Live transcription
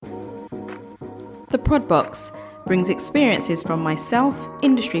The Prod Box brings experiences from myself,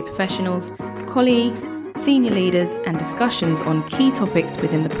 industry professionals, colleagues, senior leaders, and discussions on key topics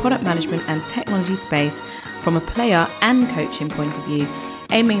within the product management and technology space from a player and coaching point of view,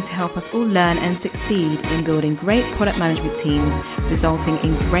 aiming to help us all learn and succeed in building great product management teams, resulting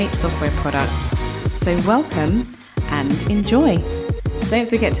in great software products. So welcome and enjoy. Don't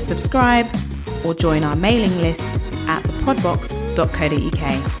forget to subscribe or join our mailing list at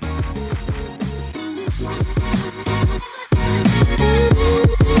theprodbox.co.uk.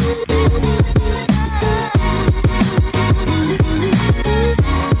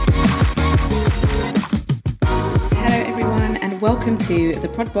 Welcome to the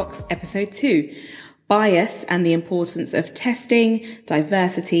Prod Box episode 2, Bias and the Importance of Testing,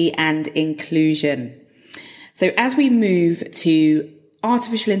 Diversity and Inclusion. So as we move to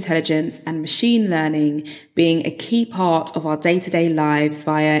artificial intelligence and machine learning being a key part of our day-to-day lives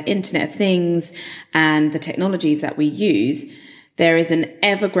via Internet of Things and the technologies that we use, there is an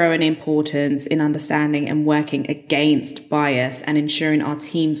ever-growing importance in understanding and working against bias and ensuring our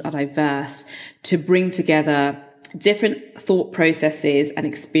teams are diverse to bring together different thought processes and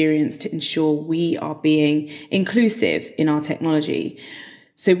experience to ensure we are being inclusive in our technology.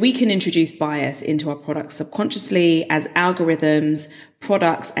 So we can introduce bias into our products subconsciously as algorithms,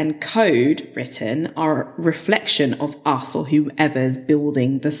 products and code written are a reflection of us or whoever's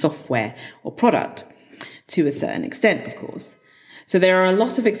building the software or product to a certain extent, of course. So there are a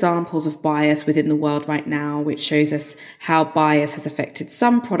lot of examples of bias within the world right now, which shows us how bias has affected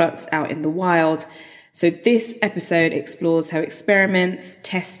some products out in the wild. So this episode explores how experiments,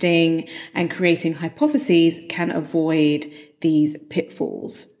 testing, and creating hypotheses can avoid these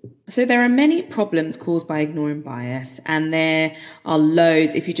pitfalls. So there are many problems caused by ignoring bias, and there are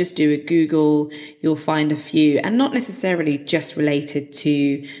loads. If you just do a Google, you'll find a few, and not necessarily just related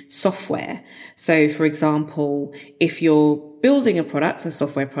to software. So for example, if you're building a product, a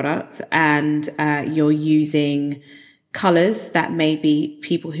software product, and you're using colours that maybe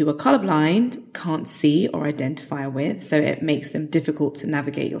people who are colourblind can't see or identify with, so it makes them difficult to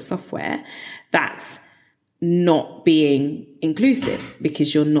navigate your software. That's not being inclusive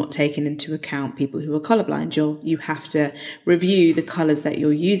because you're not taking into account people who are colourblind. You have to review the colours that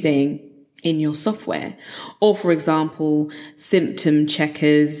you're using in your software. Or for example, symptom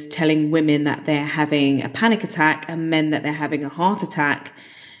checkers telling women that they're having a panic attack and men that they're having a heart attack.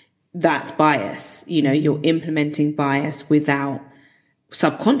 That's bias. You're implementing bias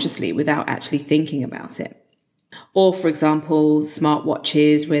subconsciously without actually thinking about it. Or for example,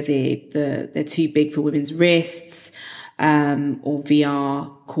 smartwatches where they're too big for women's wrists, or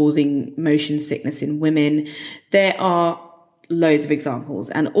VR causing motion sickness in women. There are loads of examples,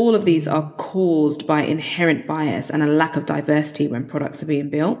 and all of these are caused by inherent bias and a lack of diversity when products are being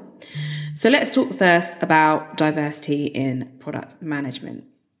built. So let's talk first about diversity in product management.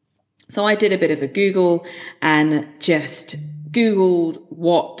 So I did a bit of a Google and just Googled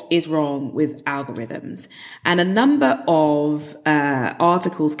what is wrong with algorithms. And a number of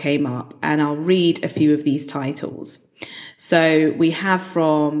articles came up, and I'll read a few of these titles. So we have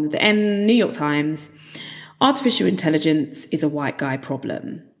from the New York Times, artificial intelligence is a white guy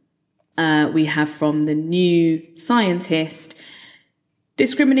problem. We have from the New Scientist,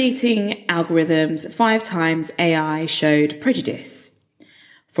 discriminating algorithms, 5 times AI showed prejudice.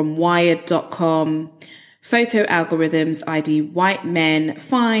 From Wired.com, photo algorithms ID white men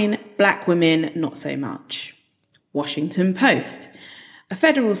fine, black women not so much. Washington Post, a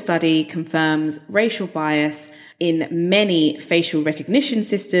federal study confirms racial bias in many facial recognition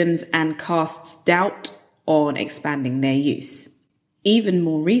systems and casts doubt on expanding their use. Even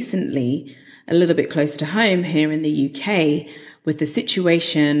more recently, a little bit closer to home here in the UK, with the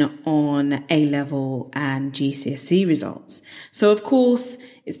situation on A-level and GCSE results. So of course,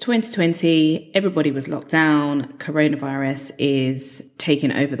 it's 2020, everybody was locked down, coronavirus is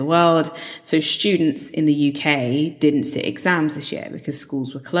taking over the world. So students in the UK didn't sit exams this year because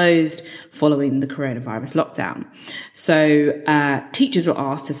schools were closed following the coronavirus lockdown. So teachers were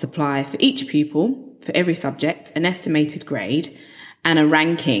asked to supply for each pupil, for every subject, an estimated grade and a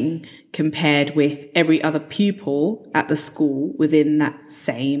ranking compared with every other pupil at the school within that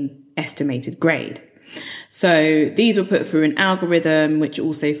same estimated grade. So these were put through an algorithm which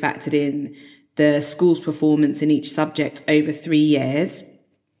also factored in the school's performance in each subject over 3 years.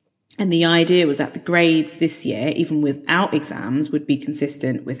 And the idea was that the grades this year, even without exams, would be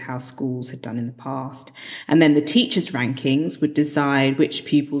consistent with how schools had done in the past. And then the teachers' rankings would decide which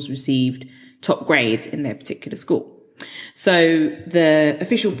pupils received top grades in their particular school. So the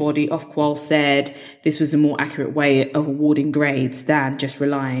official body, Ofqual, said this was a more accurate way of awarding grades than just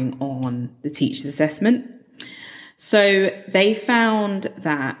relying on the teacher's assessment. So they found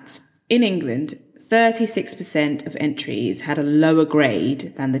that in England, 36% of entries had a lower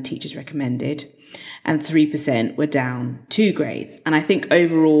grade than the teachers recommended, and 3% were down 2 grades. And I think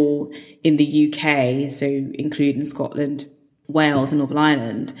overall in the UK, so including Scotland, Wales and Northern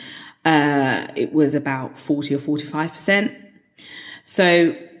Ireland, it was about 40 or 45%.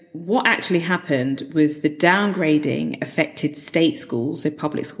 So what actually happened was the downgrading affected state schools, so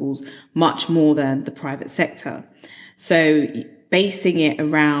public schools, much more than the private sector. So basing it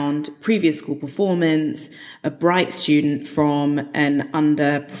around previous school performance, a bright student from an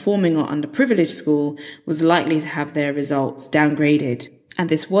underperforming or underprivileged school was likely to have their results downgraded. And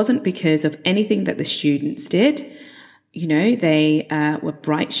this wasn't because of anything that the students did. You know, they were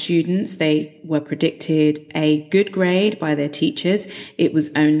bright students. They were predicted a good grade by their teachers. It was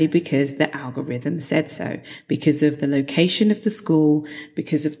only because the algorithm said so, because of the location of the school,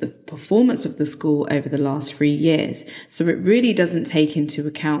 because of the performance of the school over the last 3 years. So it really doesn't take into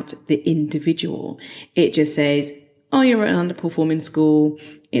account the individual. It just says, oh, you're at an underperforming school.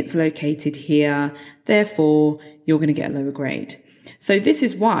 It's located here. Therefore, you're going to get a lower grade. So this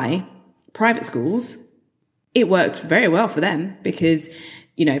is why private schools, it worked very well for them because,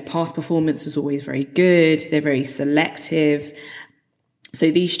 you know, past performance was always very good. They're very selective. So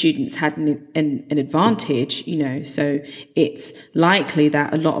these students had an advantage, you know, so it's likely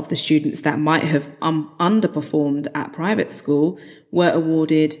that a lot of the students that might have underperformed at private school were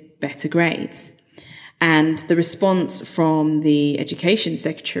awarded better grades. And the response from the education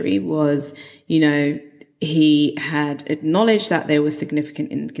secretary was, you know, he had acknowledged that there were significant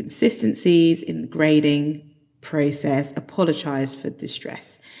inconsistencies in the grading process, apologized for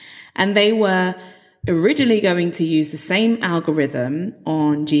distress. And they were originally going to use the same algorithm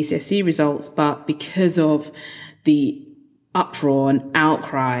on GCSE results, but because of the uproar and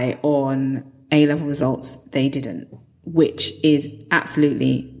outcry on A-level results, they didn't, which is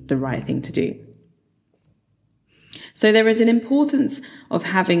absolutely the right thing to do. So there is an importance of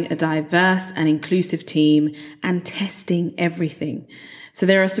having a diverse and inclusive team and testing everything. So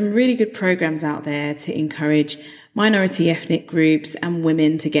there are some really good programs out there to encourage minority ethnic groups and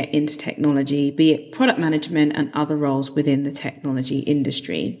women to get into technology, be it product management and other roles within the technology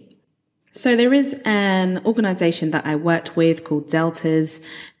industry. So there is an organization that I worked with called Deltas.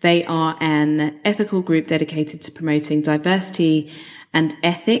 They are an ethical group dedicated to promoting diversity and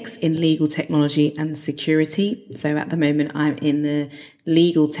ethics in legal technology and security. So at the moment, I'm in the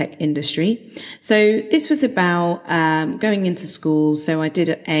legal tech industry. So this was about going into schools. So I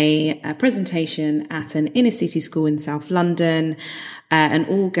did a presentation at an inner city school in South London, an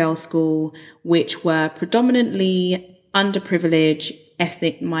all-girls school, which were predominantly underprivileged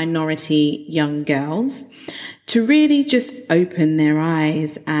ethnic minority young girls, to really just open their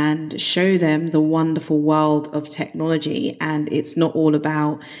eyes and show them the wonderful world of technology. And it's not all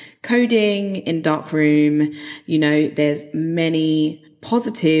about coding in darkroom. You know, there's many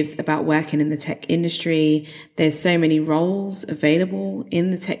positives about working in the tech industry. There's so many roles available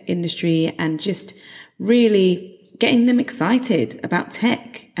in the tech industry, and just really getting them excited about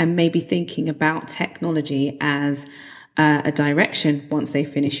tech and maybe thinking about technology as a direction once they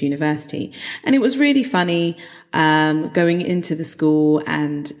finish university. And it was really funny going into the school,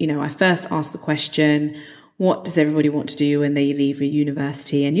 and you know, I first asked the question, what does everybody want to do when they leave a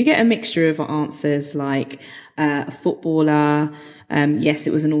university? And you get a mixture of answers like a footballer, yes,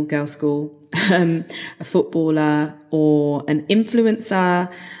 it was an all-girls school, a footballer, or an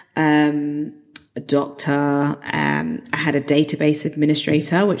influencer, a doctor. I had a database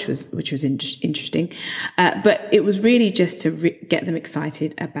administrator, which was interesting. But it was really just to get them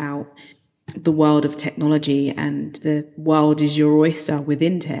excited about the world of technology, and the world is your oyster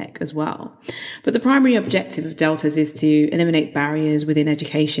within tech as well. But the primary objective of Deltas is to eliminate barriers within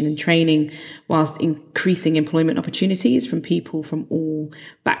education and training, whilst increasing employment opportunities from people from all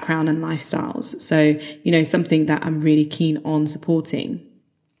background and lifestyles. So, you know, something that I'm really keen on supporting.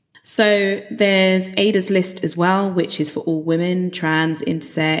 So there's Ada's List as well, which is for all women, trans,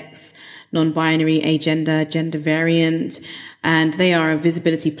 intersex, non-binary, agender, gender variant. And they are a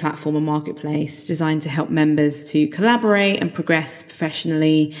visibility platform and marketplace designed to help members to collaborate and progress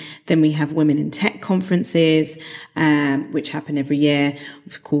professionally. Then we have Women in Tech conferences, which happen every year.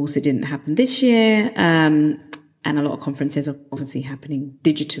 Of course, it didn't happen this year. and a lot of conferences are obviously happening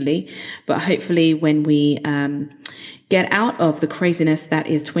digitally. But hopefully when we get out of the craziness that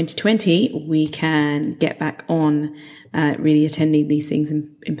is 2020, we can get back on really attending these things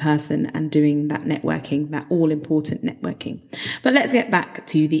in person and doing that networking, that all important networking. But let's get back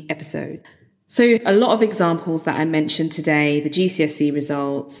to the episode. So a lot of examples that I mentioned today, the GCSE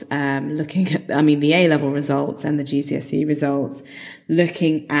results, looking at, the A-level results and the GCSE results,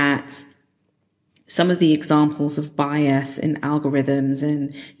 looking at some of the examples of bias in algorithms,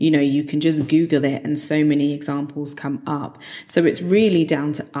 and, you can just Google it and so many examples come up. So it's really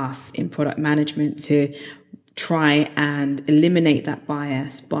down to us in product management to try and eliminate that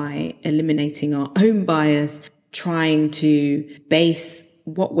bias by eliminating our own bias, trying to base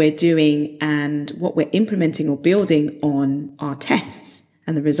what we're doing and what we're implementing or building on our tests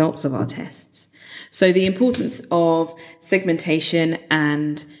and the results of our tests. So the importance of segmentation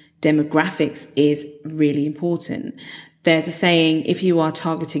and demographics is really important. There's a saying, if you are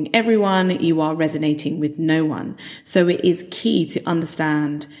targeting everyone, you are resonating with no one. So it is key to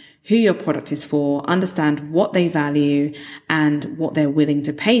understand who your product is for, understand what they value and what they're willing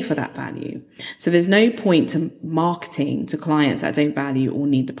to pay for that value. So there's no point to marketing to clients that don't value or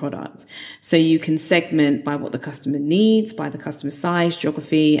need the product. So you can segment by what the customer needs, by the customer size,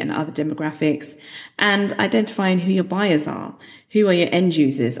 geography, and other demographics, and identifying who your buyers are. Who are your end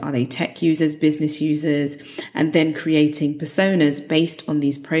users? Are they tech users, business users? And then creating personas based on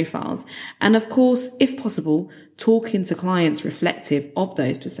these profiles. And of course, if possible, talking to clients reflective of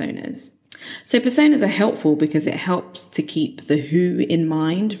those personas. So personas are helpful because it helps to keep the who in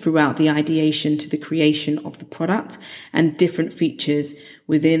mind throughout the ideation to the creation of the product and different features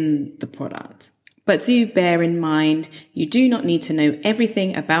within the product. But do bear in mind, you do not need to know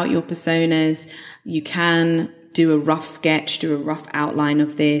everything about your personas. You can do a rough sketch, do a rough outline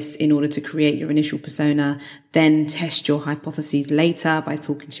of this in order to create your initial persona, then test your hypotheses later by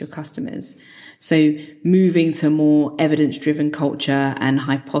talking to your customers. So moving to more evidence-driven culture and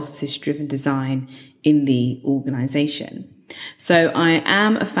hypothesis-driven design in the organization. So I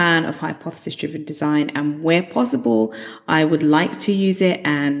am a fan of hypothesis-driven design, and where possible, I would like to use it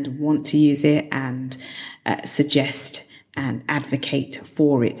and want to use it and suggest and advocate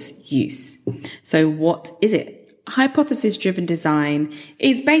for its use. So what is it? Hypothesis-driven design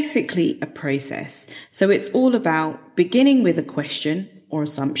is basically a process. So it's all about beginning with a question or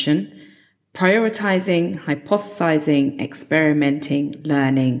assumption, prioritizing, hypothesizing, experimenting,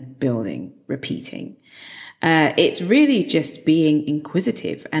 learning, building, repeating. It's really just being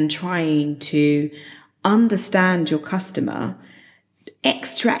inquisitive and trying to understand your customer,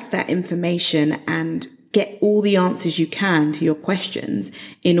 extract that information and get all the answers you can to your questions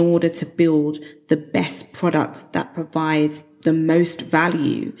in order to build the best product that provides the most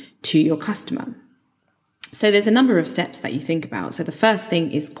value to your customer. So there's a number of steps that you think about. So the first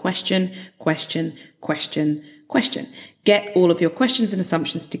thing is question, question, question, question. Get all of your questions and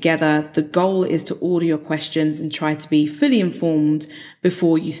assumptions together. The goal is to order your questions and try to be fully informed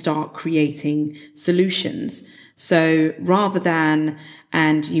before you start creating solutions. So rather than,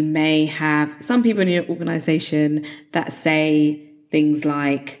 and you may have some people in your organization that say things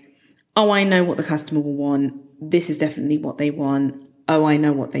like, oh, I know what the customer will want. This is definitely what they want. Oh, I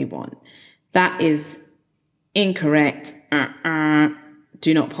know what they want. That is incorrect.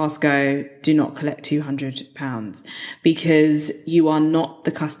 Do not pass go. Do not collect £200 because you are not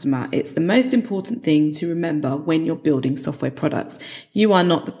the customer. It's the most important thing to remember when you're building software products. You are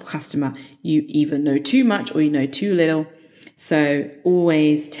not the customer. You either know too much or you know too little. So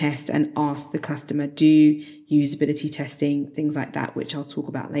always test and ask the customer, do usability testing, things like that, which I'll talk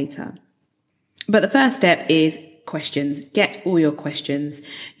about later. But the first step is questions. Get all your questions,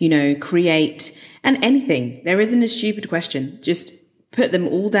 create, and anything. There isn't a stupid question. Just put them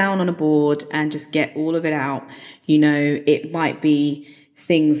all down on a board and just get all of it out. It might be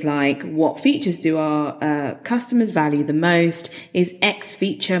things like, what features do our customers value the most? Is X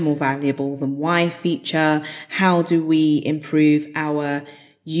feature more valuable than Y feature? How do we improve our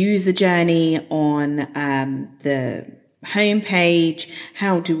user journey on the homepage?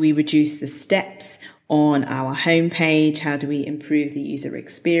 How do we reduce the steps on our homepage? How do we improve the user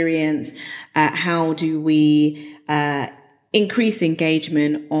experience? How do we increase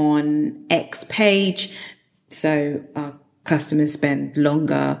engagement on X page so our customers spend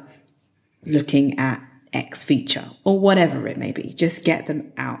longer looking at X feature or whatever it may be? Just get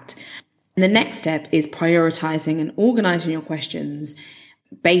them out. And the next step is prioritizing and organizing your questions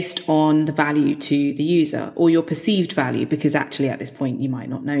based on the value to the user or your perceived value, because actually at this point you might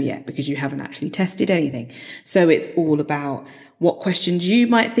not know yet because you haven't actually tested anything. So it's all about what questions you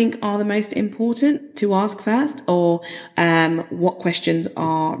might think are the most important to ask first, or what questions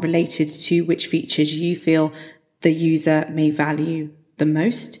are related to which features you feel the user may value the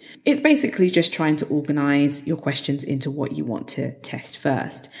most. It's basically just trying to organize your questions into what you want to test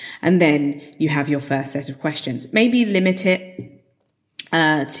first. And then you have your first set of questions. Maybe limit it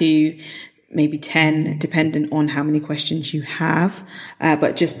to maybe 10, dependent on how many questions you have,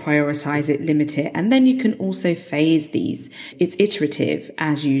 but just prioritize it, limit it. And then you can also phase these. It's iterative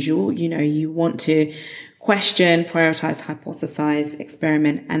as usual. You want to question, prioritize, hypothesize,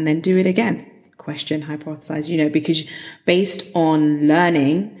 experiment, and then do it again. Question, hypothesize, because based on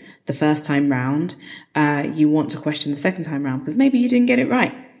learning the first time round, you want to question the second time round because maybe you didn't get it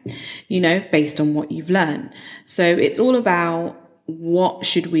right, based on what you've learned. So it's all about what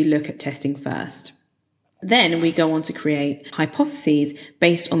should we look at testing first. Then we go on to create hypotheses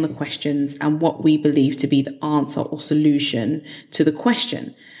based on the questions and what we believe to be the answer or solution to the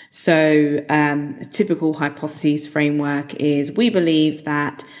question. So a typical hypotheses framework is we believe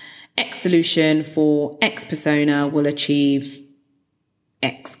that X solution for X persona will achieve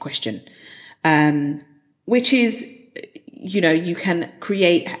X question, which is, you can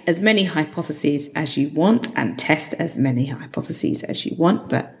create as many hypotheses as you want and test as many hypotheses as you want.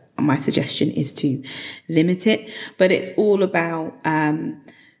 But my suggestion is to limit it. But it's all about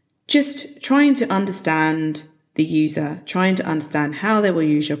just trying to understand the user, trying to understand how they will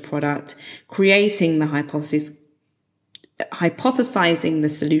use your product, creating the hypothesis, hypothesizing the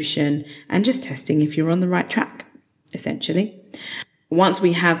solution, and just testing if you're on the right track, essentially. Once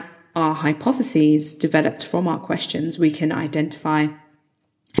we have our hypotheses developed from our questions, we can identify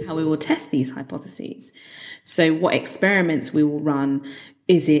how we will test these hypotheses. So what experiments we will run.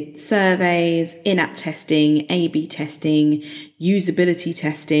 Is it surveys, in-app testing, A/B testing, usability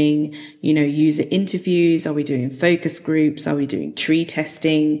testing, user interviews? Are we doing focus groups? Are we doing tree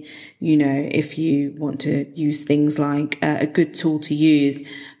testing? If you want to use things like a good tool to use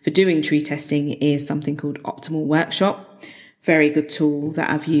for doing tree testing is something called Optimal Workshop. Very good tool that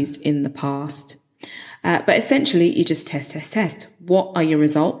I've used in the past. But essentially you just test. What are your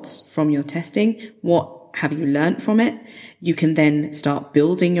results from your testing? What have you learned from it? You can then start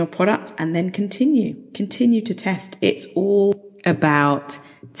building your product and then continue to test. It's all about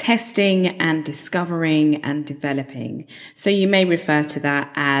testing and discovering and developing. So you may refer to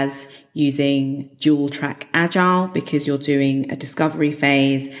that as using dual track agile because you're doing a discovery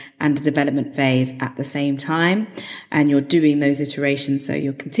phase and a development phase at the same time. And you're doing those iterations. So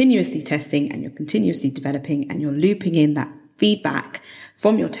you're continuously testing and you're continuously developing and you're looping in that feedback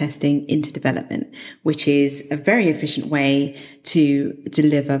from your testing into development, which is a very efficient way to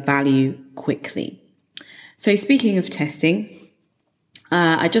deliver value quickly. So speaking of testing,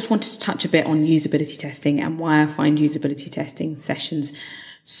 I just wanted to touch a bit on usability testing and why I find usability testing sessions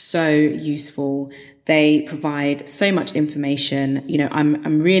so useful. They provide so much information.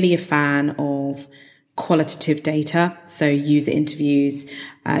 I'm really a fan of qualitative data. So user interviews,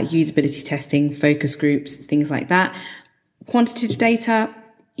 usability testing, focus groups, things like that. Quantitative data,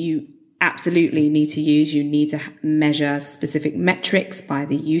 you absolutely need to use. You need to measure specific metrics by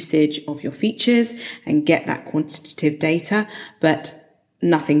the usage of your features and get that quantitative data. But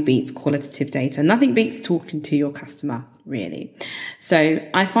nothing beats qualitative data. Nothing beats talking to your customer, really. So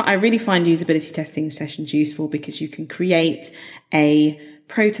I really find usability testing sessions useful because you can create a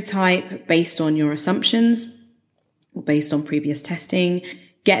prototype based on your assumptions or based on previous testing.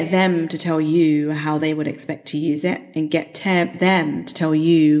 Get them to tell you how they would expect to use it and get them to tell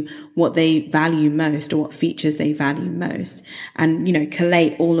you what they value most or what features they value most. And,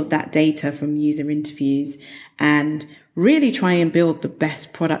 collate all of that data from user interviews and really try and build the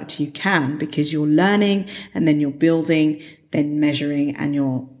best product you can because you're learning and then you're building, then measuring and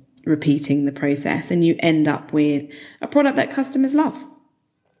you're repeating the process and you end up with a product that customers love.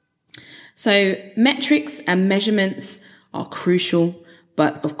 So metrics and measurements are crucial,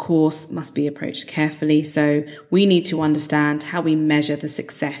 but of course must be approached carefully. So we need to understand how we measure the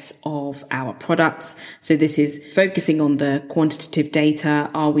success of our products. So this is focusing on the quantitative data.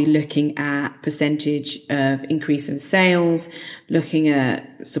 Are we looking at percentage of increase of sales, looking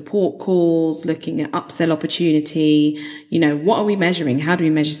at support calls, looking at upsell opportunity? What are we measuring? How do we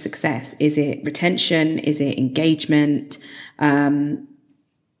measure success? Is it retention? Is it engagement?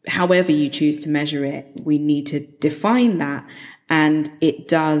 However you choose to measure it, we need to define that. And it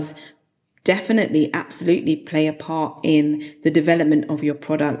does definitely, absolutely play a part in the development of your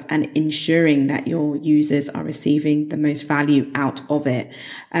product and ensuring that your users are receiving the most value out of it.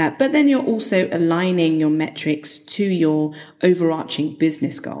 But then you're also aligning your metrics to your overarching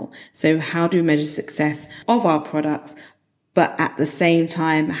business goal. So how do we measure success of our products? But at the same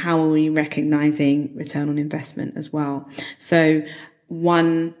time, how are we recognizing return on investment as well? So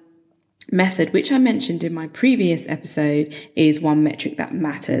one method, which I mentioned in my previous episode, is one metric that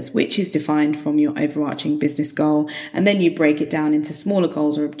matters, which is defined from your overarching business goal. And then you break it down into smaller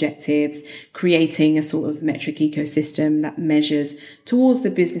goals or objectives, creating a sort of metric ecosystem that measures towards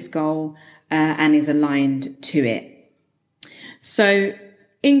the business goal and is aligned to it. So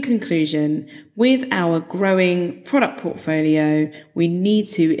in conclusion, with our growing product portfolio, we need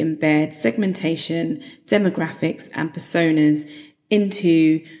to embed segmentation, demographics, and personas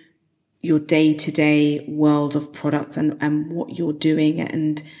into your day-to-day world of products and what you're doing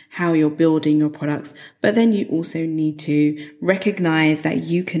and how you're building your products. But then you also need to recognize that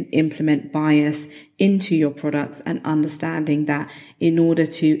you can implement bias into your products, and understanding that in order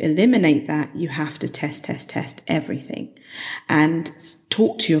to eliminate that, you have to test everything and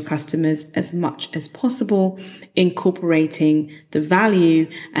talk to your customers as much as possible, incorporating the value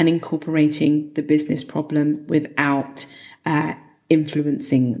and incorporating the business problem without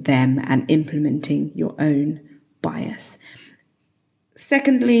influencing them and implementing your own bias.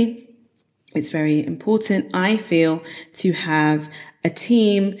 Secondly, it's very important, I feel, to have a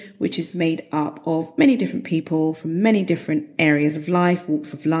team which is made up of many different people from many different areas of life,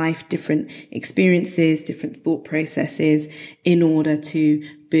 walks of life, different experiences, different thought processes, in order to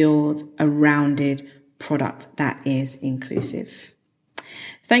build a rounded product that is inclusive.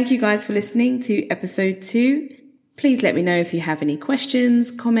 Thank you guys for listening to episode 2. Please let me know if you have any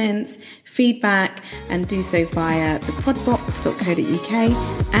questions, comments, feedback, and do so via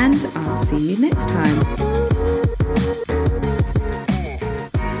thepodbox.co.uk, and I'll see you next time.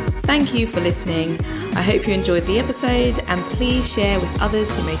 Thank you for listening. I hope you enjoyed the episode, and please share with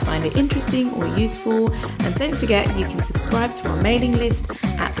others who may find it interesting or useful. And don't forget, you can subscribe to our mailing list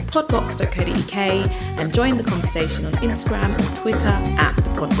at thepodbox.co.uk and join the conversation on Instagram or Twitter at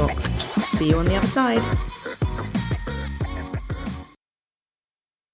thepodbox. See you on the other side.